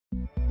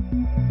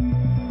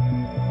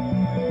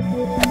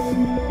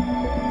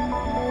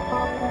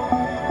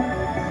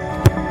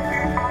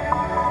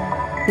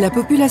La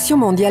population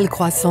mondiale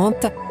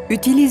croissante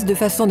utilise de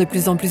façon de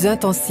plus en plus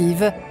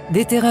intensive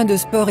des terrains de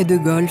sport et de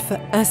golf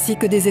ainsi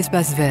que des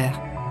espaces verts.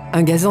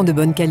 Un gazon de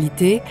bonne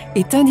qualité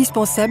est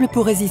indispensable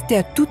pour résister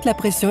à toute la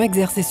pression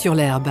exercée sur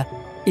l'herbe.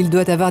 Il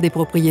doit avoir des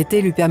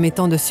propriétés lui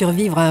permettant de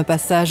survivre à un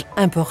passage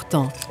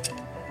important.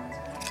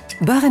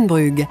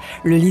 Barenbrugge,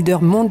 le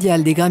leader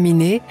mondial des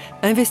graminées,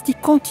 investit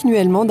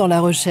continuellement dans la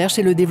recherche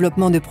et le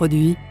développement de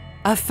produits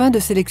afin de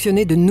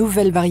sélectionner de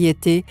nouvelles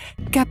variétés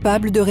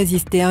capables de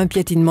résister à un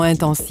piétinement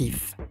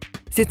intensif.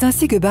 C'est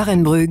ainsi que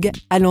Barenbrugge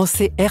a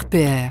lancé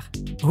RPR,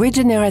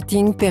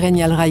 Regenerating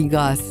Perennial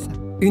Ryegrass,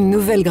 une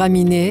nouvelle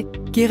graminée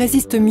qui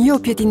résiste mieux au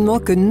piétinement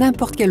que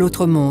n'importe quel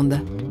autre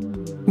monde.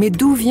 Mais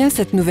d'où vient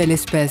cette nouvelle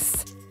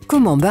espèce?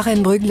 Comment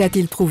Barenbrugge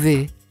l'a-t-il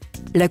trouvée?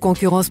 La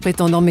concurrence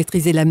prétendant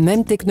maîtriser la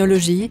même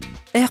technologie,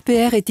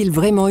 RPR est-il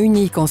vraiment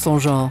unique en son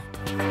genre?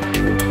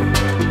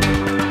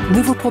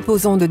 Nous vous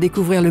proposons de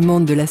découvrir le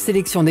monde de la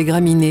sélection des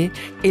graminées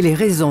et les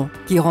raisons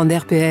qui rendent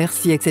RPR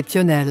si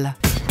exceptionnel.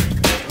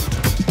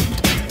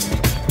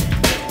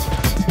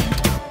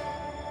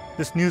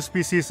 This new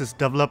species is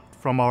developed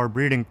from our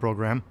breeding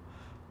program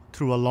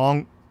through a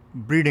long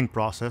breeding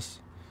process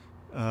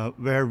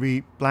where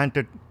we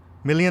planted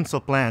millions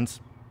of plants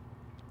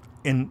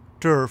in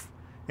turf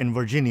in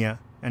Virginia,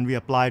 and we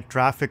applied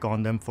traffic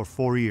on them for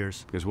 4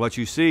 years. Because what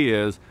you see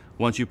is,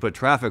 once you put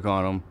traffic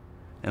on them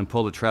and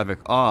pull the traffic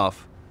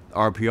off,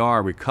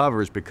 RPR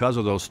recovers because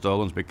of those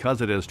stolons, because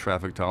it is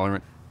traffic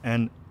tolerant.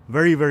 And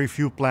very, very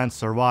few plants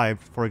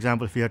survived. For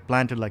example, if we had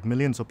planted like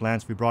millions of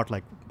plants, we brought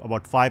like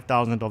about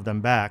 5,000 of them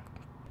back.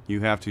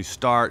 You have to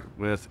start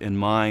with in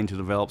mind to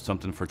develop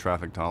something for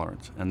traffic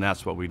tolerance, and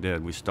that's what we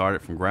did. We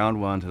started from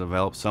ground one to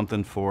develop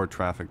something for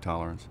traffic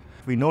tolerance.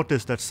 We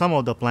noticed that some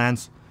of the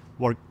plants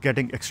were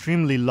getting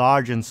extremely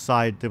large in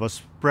size. They were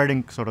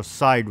spreading sort of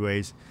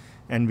sideways,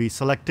 and we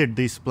selected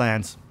these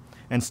plants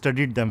and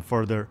studied them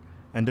further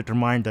and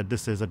determined that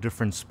this is a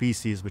different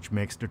species which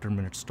makes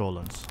determinate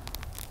stolons.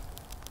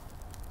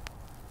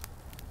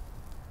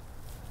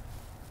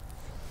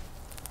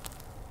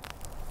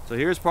 So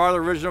here's part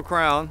of the original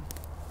crown,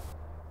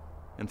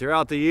 and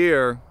throughout the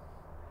year,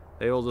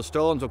 the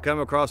stolons will come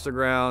across the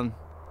ground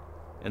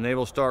and they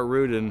will start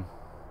rooting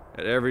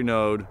at every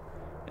node,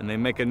 and they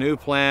make a new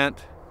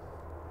plant,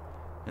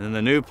 and then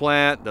the new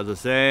plant does the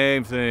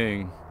same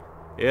thing.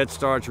 It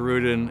starts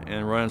rooting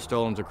and running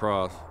stolons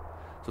across.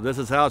 So this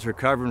is how it's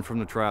recovering from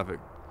the traffic.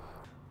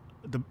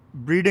 The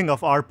breeding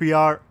of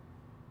RPR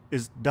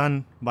is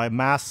done by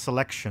mass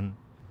selection.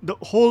 The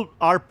whole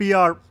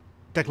RPR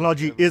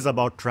technology is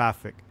about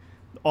traffic.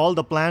 All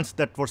the plants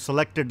that were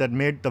selected that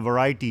made the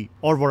variety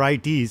or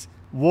varieties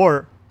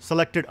were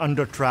selected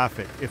under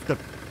traffic. If the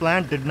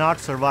plant did not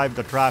survive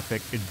the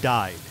traffic, it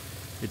died.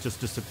 It just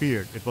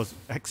disappeared. It was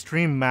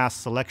extreme mass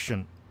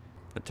selection.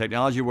 The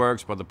technology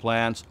works, but the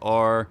plants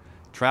are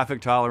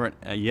traffic tolerant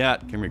and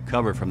yet can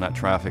recover from that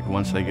traffic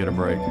once they get a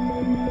break.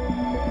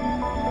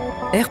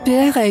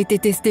 RPR a été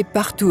testé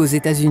partout aux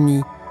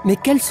États-Unis, mais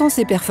quelles sont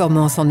ses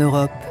performances en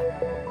Europe?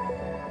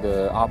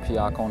 The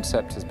RPR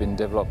concept has been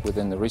developed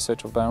within the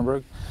research of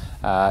Barenbrugge.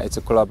 It's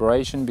a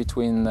collaboration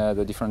between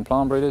the different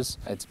plant breeders.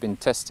 It's been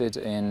tested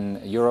in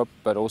Europe,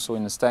 but also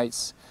in the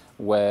States,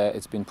 where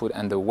it's been put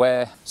under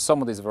where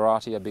some of these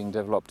varieties are being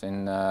developed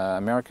in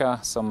America,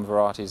 some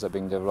varieties are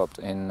being developed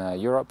in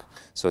Europe.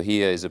 So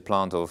here is a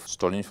plant of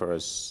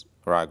stoloniferous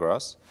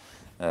ryegrass,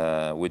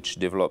 which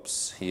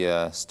develops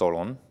here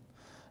stolon,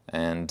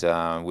 and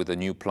with the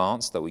new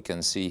plants that we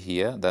can see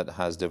here that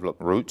has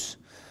developed roots.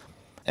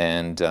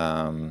 And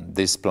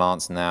these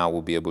plants now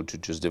will be able to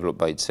just develop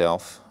by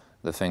itself.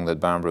 The thing that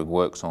Barenbrugge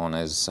works on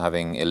is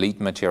having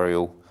elite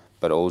material,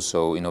 but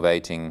also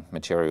innovating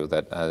material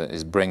that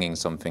is bringing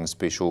something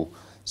special,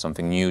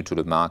 something new to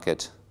the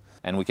market.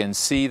 And we can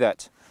see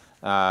that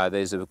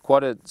there's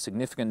quite a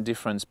significant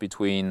difference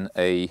between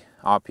a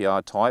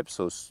RPR type,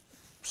 so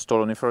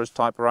stoloniferous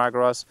type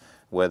ryegrass,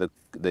 where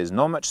there's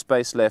not much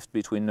space left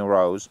between the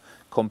rows,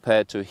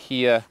 compared to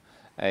here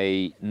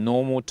a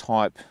normal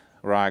type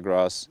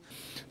ryegrass.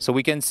 So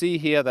we can see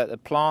here that the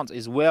plant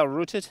is well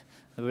rooted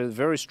with a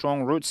very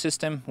strong root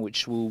system,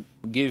 which will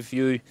give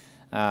you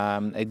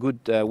a good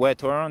wear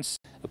tolerance.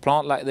 A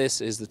plant like this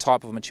is the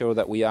type of material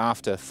that we are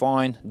after: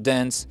 fine,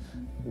 dense,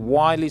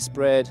 widely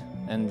spread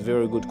and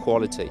very good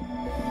quality.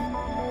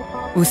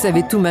 Vous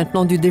savez tout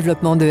maintenant du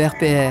développement de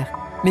RPR,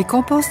 mais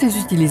qu'en pensent les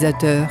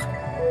utilisateurs?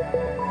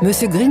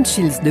 Monsieur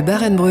Greenschills de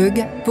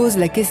Barenbrugge pose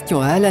la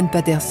question à Alan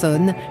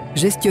Patterson,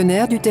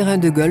 gestionnaire du terrain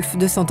de golf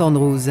de St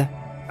Andrews.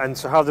 And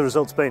so how have the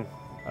results been?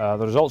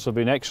 The results have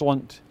been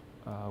excellent.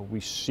 We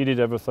seeded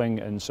everything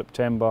in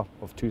September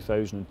of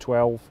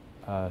 2012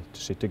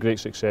 to great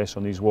success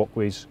on these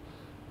walkways.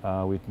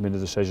 We've made a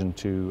decision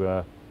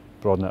to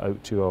broaden it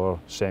out to our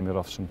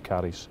semi-roughs and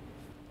carries.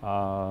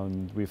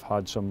 And we've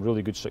had some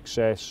really good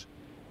success.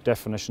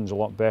 Definition's a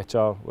lot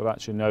better. We're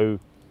actually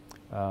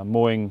now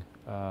mowing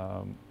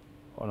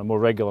on a more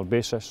regular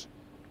basis,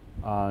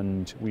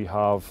 and we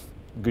have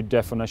good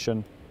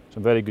definition.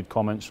 Some very good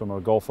comments from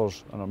our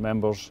golfers and our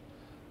members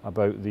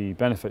about the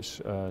benefits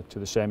to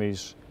the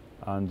semis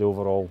and the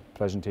overall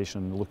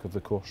presentation and the look of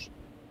the course.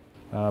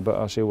 But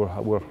I say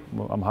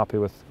I'm happy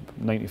with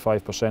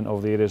 95%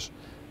 of the areas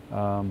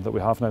that we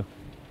have now.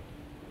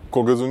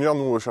 Qu'en gazonnière,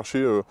 nous on va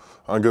chercher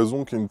un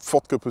gazon qui a une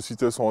forte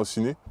capacité à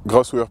s'enraciner.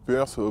 Grâce au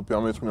RPR, ça va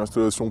permettre une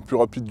installation plus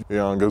rapide et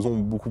un gazon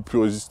beaucoup plus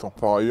résistant.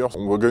 Par ailleurs,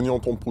 on va gagner en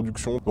temps de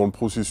production dans le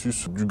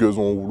processus du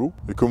gazon en rouleau.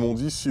 Et comme on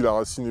dit, si la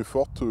racine est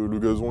forte, le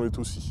gazon l'est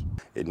aussi.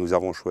 Et nous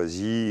avons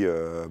choisi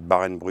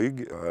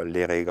Barenbrugg,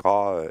 les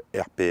raygras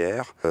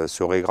RPR.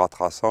 Ce raygras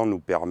traçant nous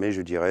permet,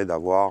 je dirais,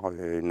 d'avoir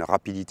une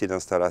rapidité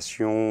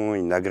d'installation,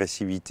 une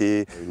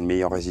agressivité, une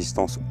meilleure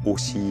résistance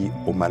aussi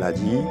aux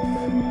maladies.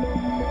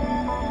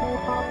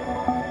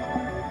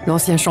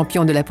 L'ancien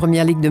champion de la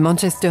Première Ligue de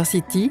Manchester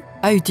City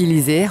a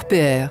utilisé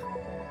RPR.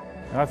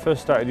 I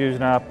first started using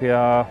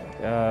RPR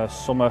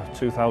summer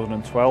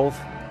 2012,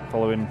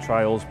 following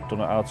trials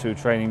done at our two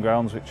training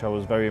grounds, which I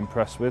was very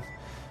impressed with.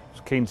 I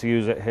was keen to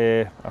use it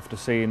here after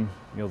seeing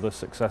the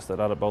success that it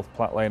had at both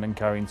Platt Lane and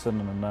Carrington,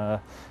 and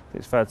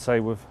it's fair to say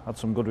we've had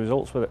some good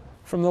results with it.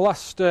 From the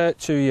last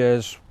 2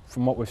 years,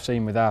 from what we've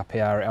seen with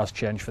RPR, it has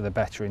changed for the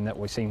better in that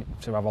we seem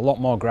to have a lot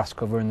more grass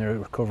cover and the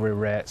recovery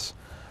rates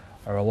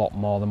are a lot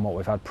more than what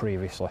we've had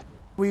previously.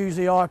 We use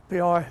the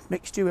RPR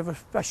mixture with a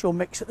special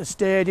mix at the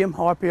stadium,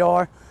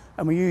 RPR,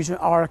 and we use it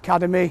at our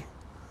academy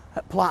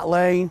at Platt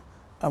Lane,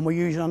 and we're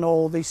using on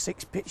all these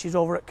 6 pitches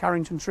over at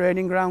Carrington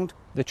Training Ground.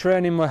 The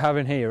training we're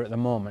having here at the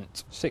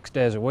moment, 6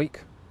 days a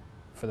week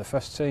for the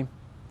first team.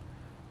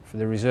 For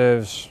the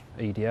reserves,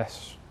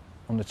 EDS,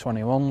 under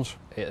 21s,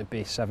 it'd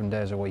be 7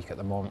 days a week at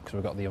the moment because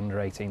we've got the under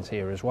 18s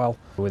here as well.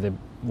 With the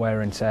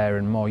wear and tear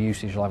and more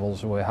usage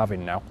levels we're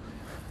having now,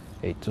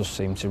 it does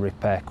seem to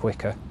repair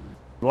quicker.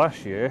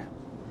 Last year,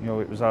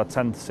 it was our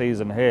 10th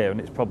season here, and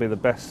it's probably the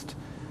best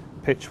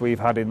pitch we've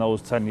had in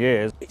those 10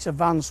 years. It's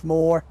advanced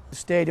more. The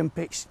stadium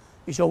pitch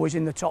is always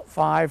in the top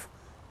 5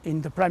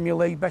 in the Premier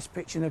League, best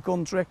pitch in the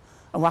country,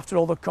 and after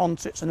all the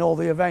concerts and all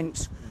the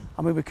events,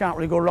 I mean, we can't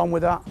really go wrong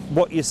with that.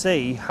 What you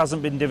see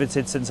hasn't been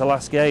divoted since the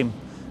last game.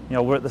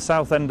 We're at the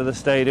south end of the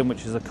stadium,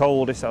 which is the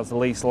coldest, has the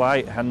least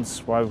light,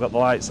 hence why we've got the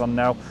lights on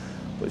now.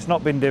 But it's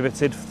not been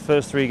divoted for the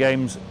first 3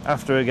 games,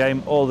 after a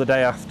game, or the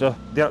day after.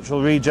 The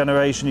actual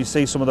regeneration, you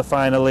see some of the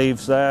finer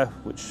leaves there,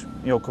 which,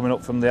 coming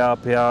up from the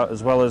RPR,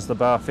 as well as the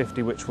bar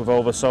 50, which we've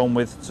oversown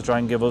with to try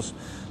and give us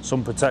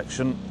some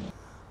protection.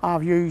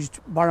 I've used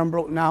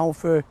Barenbrugg now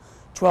for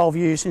 12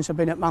 years since I've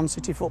been at Man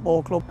City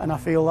Football Club, and I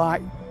feel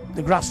like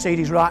the grass seed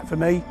is right for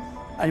me,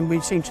 and we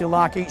seem to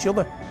like each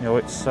other.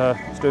 It's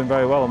doing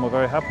very well, and we're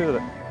very happy with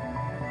it.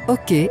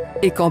 Ok,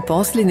 et qu'en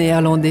pensent les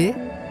Néerlandais?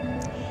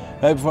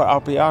 We hebben voor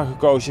RPR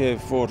gekozen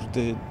voor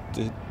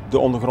de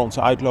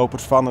ondergrondse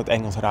uitlopers van het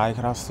Engels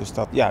rijgras. Dus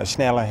dat een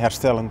sneller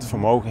herstellend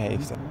vermogen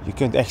heeft. Je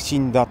kunt echt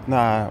zien dat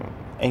na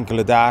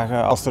enkele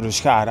dagen, als er een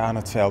schade aan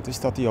het veld is,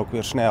 dat die ook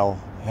weer snel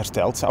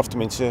herstelt. Of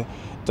tenminste,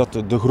 dat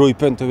de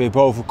groeipunten weer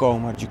boven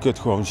komen. Je kunt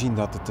gewoon zien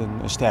dat het een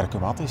sterke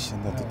mat is en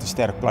dat het een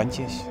sterk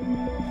plantje is.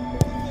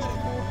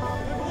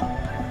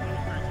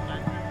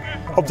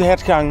 Op de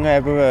hertgang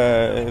hebben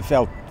we een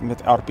veld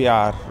met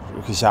RPR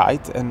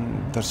gezaaid en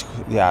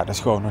dat is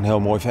gewoon een heel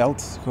mooi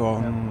veld.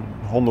 Gewoon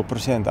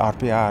 100%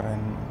 RPR en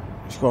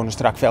is gewoon een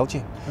strak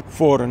veldje.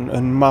 Voor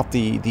een mat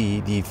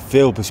die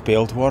veel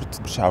bespeeld wordt,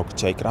 zou ik het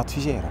zeker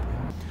adviseren.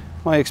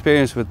 My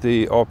experience with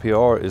the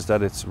RPR is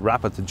that it's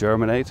rapid to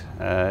germinate.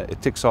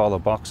 It ticks all the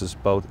boxes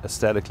both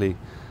aesthetically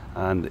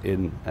and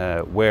in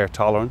wear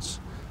tolerance.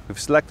 We've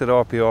selected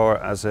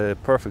RPR as a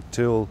perfect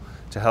tool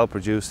to help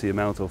reduce the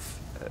amount of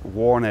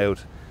worn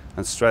out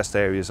and stressed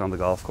areas on the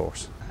golf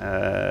course.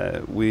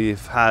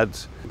 We've had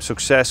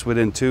success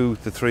within 2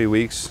 to 3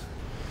 weeks.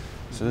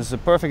 So this is a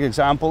perfect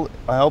example.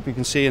 I hope you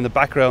can see in the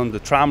background the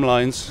tram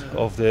lines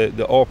of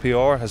the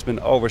RPR has been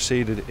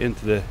overseeded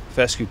into the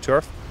fescue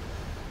turf.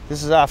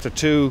 This is after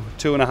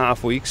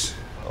 2.5 weeks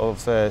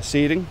of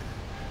seeding,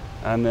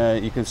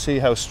 and you can see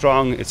how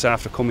strong it's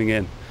after coming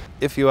in.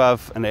 If you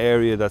have an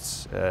area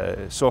that's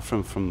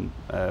suffering from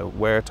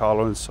wear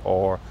tolerance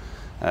or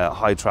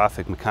high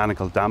traffic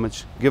mechanical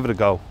damage, give it a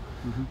go.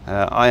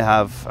 I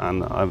have,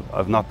 and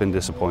I've not been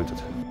disappointed.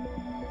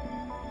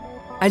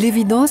 À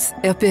l'évidence,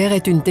 RPR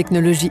est une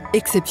technologie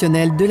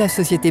exceptionnelle de la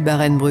société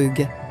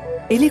Barenbrugg.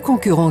 Et les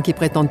concurrents qui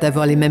prétendent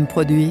avoir les mêmes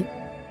produits?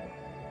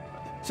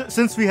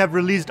 Since we have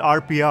released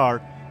RPR,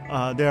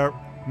 there are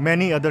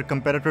many other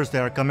competitors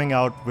that are coming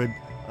out with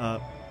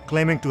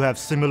claiming to have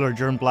similar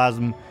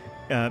germplasm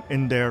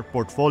in their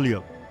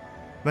portfolio.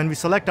 When we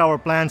select our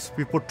plants,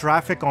 we put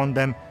traffic on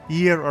them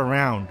year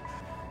around.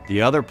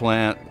 The other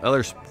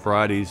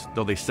varieties,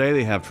 though they say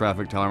they have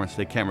traffic tolerance,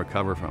 they can't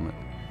recover from it,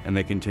 and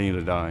they continue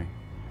to die.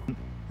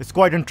 It's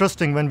quite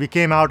interesting. When we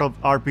came out of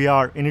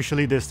RPR,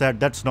 initially they said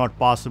that's not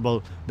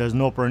possible. There's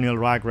no perennial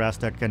ryegrass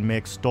that can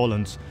make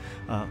stolons.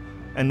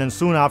 And then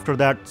soon after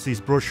that, these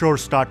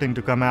brochures starting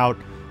to come out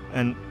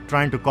and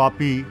trying to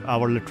copy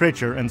our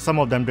literature, and some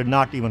of them did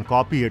not even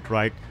copy it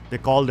right. They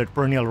called it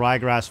perennial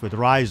ryegrass with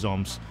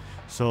rhizomes.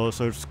 So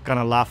it's kind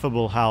of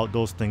laughable how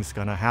those things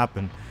kind of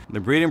happen. The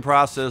breeding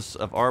process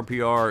of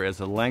RPR is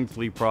a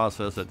lengthy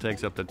process that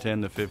takes up to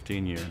 10 to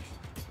 15 years.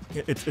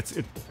 it's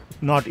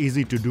not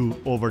easy to do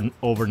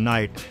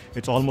overnight.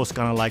 It's almost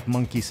kind of like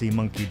monkey see,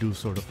 monkey do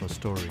sort of a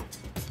story.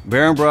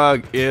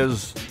 Barenbrug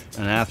is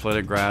an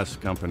athletic grass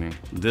company.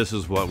 This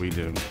is what we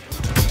do.